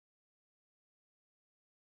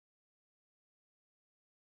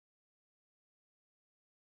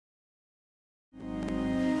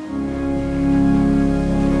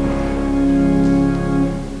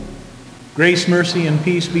Grace, mercy, and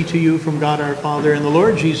peace be to you from God our Father and the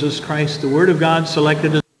Lord Jesus Christ. The Word of God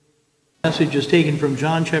selected as a message is taken from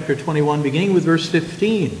John chapter 21, beginning with verse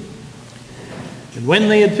 15. And when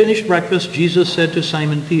they had finished breakfast, Jesus said to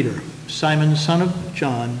Simon Peter, Simon, son of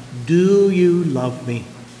John, do you love me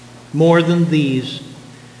more than these?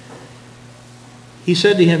 He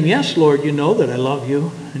said to him, Yes, Lord, you know that I love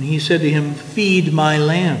you. And he said to him, Feed my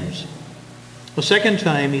lambs. A second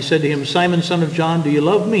time he said to him, Simon, son of John, do you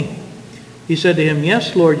love me? He said to him,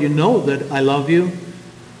 Yes, Lord, you know that I love you.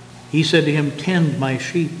 He said to him, Tend my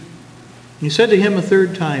sheep. He said to him a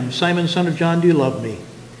third time, Simon, son of John, do you love me?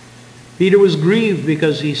 Peter was grieved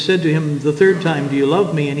because he said to him the third time, Do you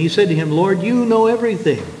love me? And he said to him, Lord, you know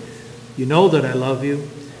everything. You know that I love you.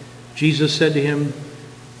 Jesus said to him,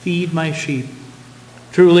 Feed my sheep.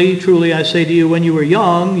 Truly, truly, I say to you, when you were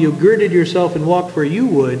young, you girded yourself and walked where you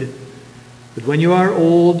would. But when you are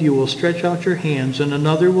old, you will stretch out your hands, and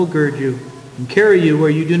another will gird you and carry you where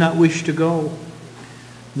you do not wish to go.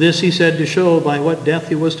 This he said to show by what death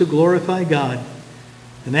he was to glorify God.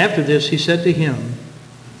 And after this he said to him,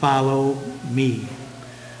 Follow me.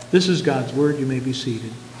 This is God's word. You may be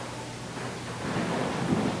seated.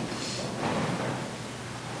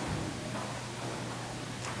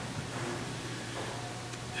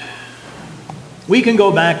 We can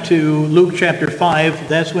go back to Luke chapter 5.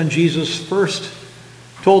 That's when Jesus first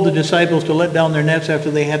told the disciples to let down their nets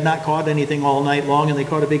after they had not caught anything all night long, and they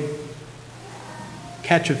caught a big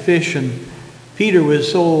catch of fish. And Peter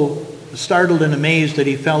was so startled and amazed that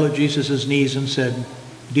he fell at Jesus' knees and said,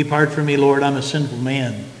 Depart from me, Lord, I'm a sinful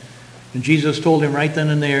man. And Jesus told him right then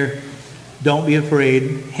and there, Don't be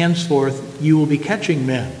afraid. Henceforth, you will be catching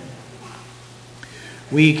men.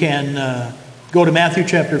 We can go to Matthew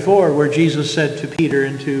chapter 4, where Jesus said to Peter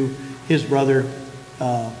and to his brother,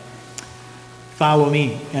 Follow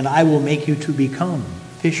me, and I will make you to become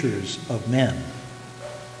fishers of men.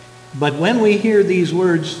 But when we hear these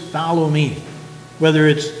words, follow me, whether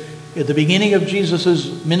it's at the beginning of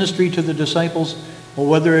Jesus' ministry to the disciples, or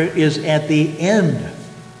whether it is at the end,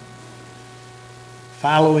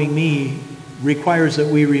 following me requires that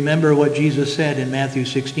we remember what Jesus said in Matthew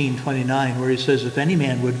 16:29, where he says, If any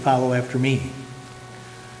man would follow after me,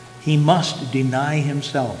 he must deny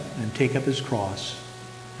himself and take up his cross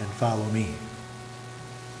and follow me.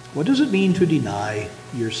 What does it mean to deny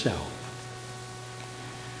yourself?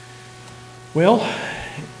 Well,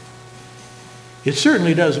 it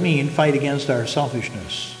certainly does mean fight against our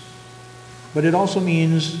selfishness. But it also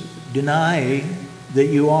means deny that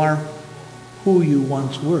you are who you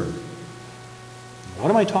once were.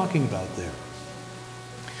 What am I talking about there?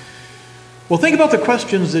 Well, think about the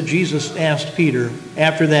questions that Jesus asked Peter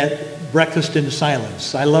after that breakfast in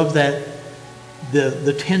silence. I love that,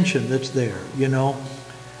 the tension that's there, you know.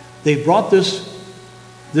 They brought this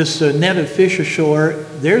net of fish ashore.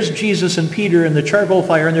 There's Jesus and Peter and the charcoal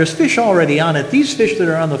fire, and there's fish already on it. These fish that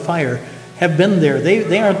are on the fire have been there.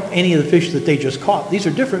 They aren't any of the fish that they just caught. These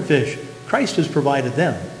are different fish. Christ has provided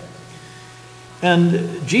them.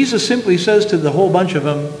 And Jesus simply says to the whole bunch of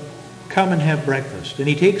them, Come and have breakfast. And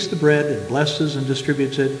he takes the bread and blesses and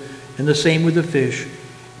distributes it, and the same with the fish.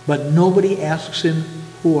 But nobody asks him,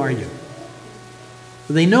 Who are you?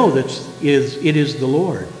 They know that it is the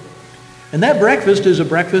Lord. And that breakfast is a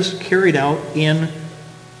breakfast carried out in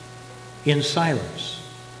silence.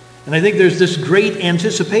 And I think there's this great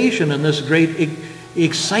anticipation and this great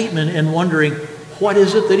excitement and wondering, what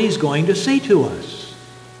is it that he's going to say to us?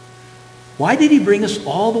 Why did he bring us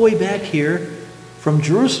all the way back here from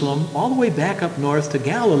Jerusalem, all the way back up north to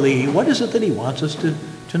Galilee? What is it that he wants us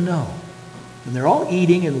to know? And they're all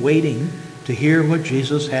eating and waiting to hear what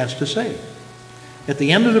Jesus has to say. At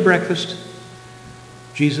the end of the breakfast,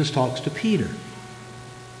 Jesus talks to Peter.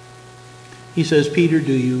 He says, Peter,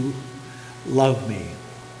 do you love me?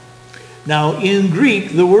 Now, in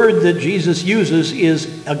Greek, the word that Jesus uses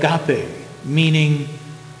is agape, meaning,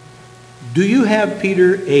 do you have,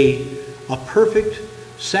 Peter, a perfect,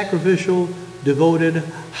 sacrificial, devoted,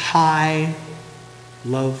 high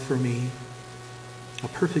love for me? A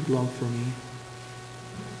perfect love for me?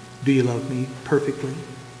 Do you love me perfectly?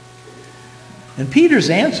 And Peter's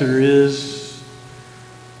answer is,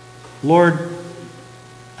 Lord,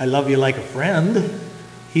 I love you like a friend.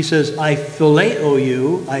 He says, I phileo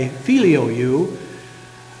you,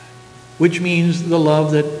 which means the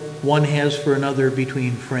love that one has for another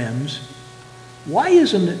between friends. Why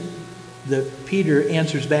isn't it that Peter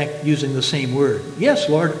answers back using the same word? Yes,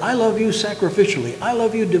 Lord, I love you sacrificially. I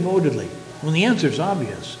love you devotedly. When the answer is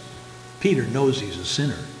obvious, Peter knows he's a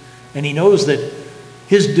sinner. And he knows that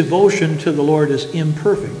his devotion to the Lord is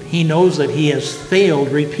imperfect. He knows that he has failed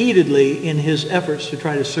repeatedly in his efforts to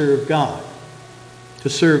try to serve God. to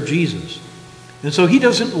serve Jesus. And so he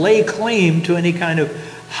doesn't lay claim to any kind of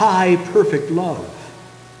high, perfect love.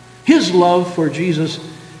 His love for Jesus,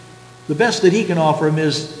 the best that he can offer him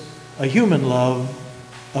is a human love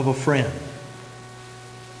of a friend.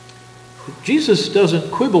 Jesus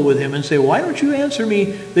doesn't quibble with him and say, why don't you answer me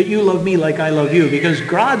that you love me like I love you? Because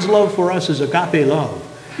God's love for us is agape love.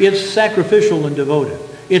 It's sacrificial and devoted.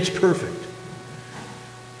 It's perfect.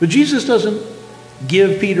 But Jesus doesn't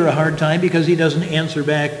give Peter a hard time because he doesn't answer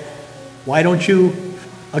back, why don't you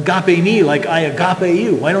agape me like I agape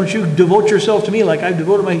you? Why don't you devote yourself to me like I've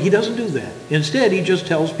devoted my... He doesn't do that. Instead, he just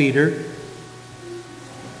tells Peter,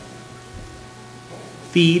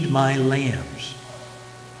 feed my lambs.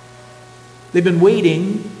 They've been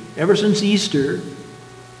waiting ever since Easter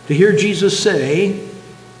to hear Jesus say,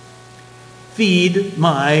 feed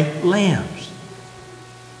my lambs.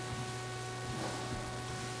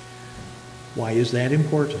 Why is that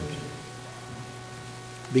important?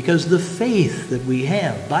 Because the faith that we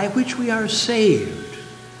have, by which we are saved,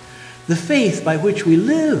 the faith by which we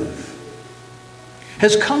live,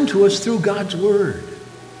 has come to us through God's Word.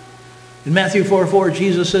 In Matthew 4:4,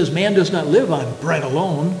 Jesus says, man does not live on bread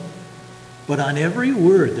alone, but on every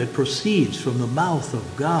word that proceeds from the mouth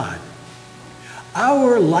of God.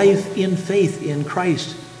 Our life in faith in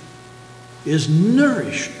Christ is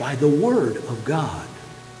nourished by the Word of God.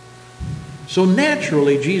 So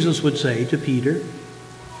naturally, Jesus would say to Peter,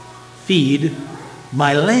 feed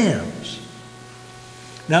my lambs.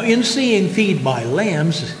 Now, in saying feed my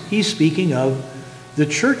lambs, he's speaking of the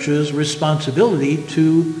church's responsibility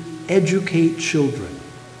to educate children.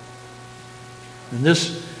 And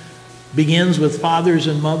this begins with fathers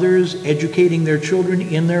and mothers educating their children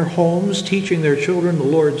in their homes, teaching their children the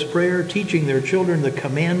Lord's Prayer, teaching their children the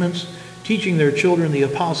commandments, teaching their children the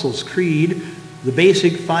Apostles' Creed, the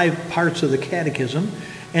basic 5 parts of the catechism.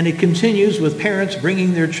 And it continues with parents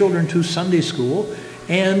bringing their children to Sunday school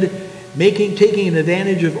and taking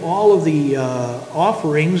advantage of all of the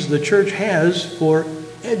offerings the church has for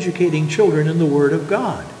educating children in the Word of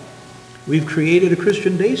God. We've created a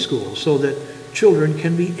Christian day school so that children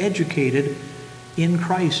can be educated in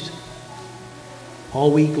Christ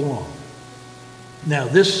all week long. Now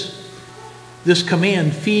this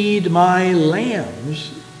command, feed my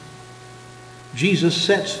lambs, Jesus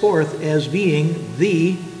sets forth as being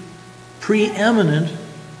the preeminent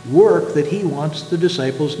work that he wants the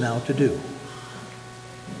disciples now to do.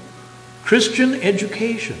 Christian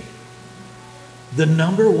education, the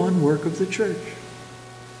number one work of the church.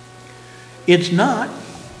 It's not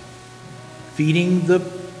feeding the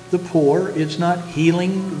poor. It's not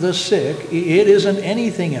healing the sick. It isn't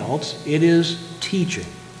anything else. It is teaching.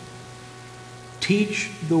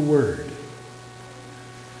 Teach the Word.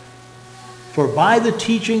 For by the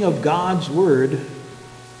teaching of God's Word,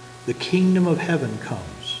 the kingdom of heaven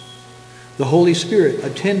comes. The Holy Spirit,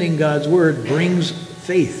 attending God's Word, brings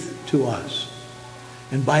faith to us.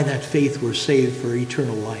 And by that faith, we're saved for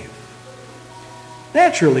eternal life.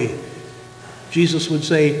 Naturally, Jesus would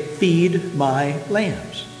say, feed my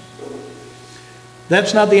lambs.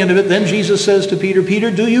 That's not the end of it. Then Jesus says to Peter, Peter,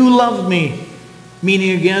 do you love me?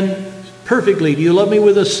 Meaning again, perfectly. Do you love me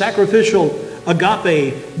with a sacrificial,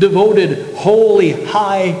 agape, devoted, holy,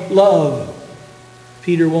 high love?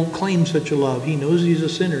 Peter won't claim such a love. He knows he's a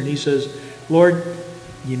sinner. And he says, Lord,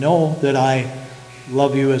 you know that I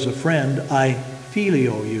love you as a friend. I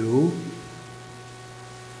phileo you.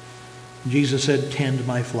 Jesus said, tend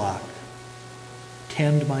my flock.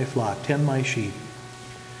 Tend my flock. Tend my sheep.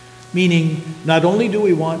 Meaning, not only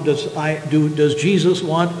does Jesus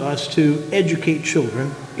want us to educate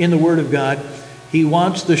children in the Word of God, he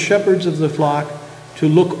wants the shepherds of the flock to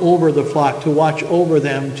look over the flock, to watch over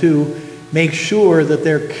them, to make sure that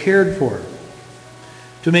they're cared for,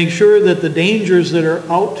 to make sure that the dangers that are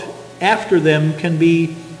out after them can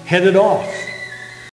be headed off.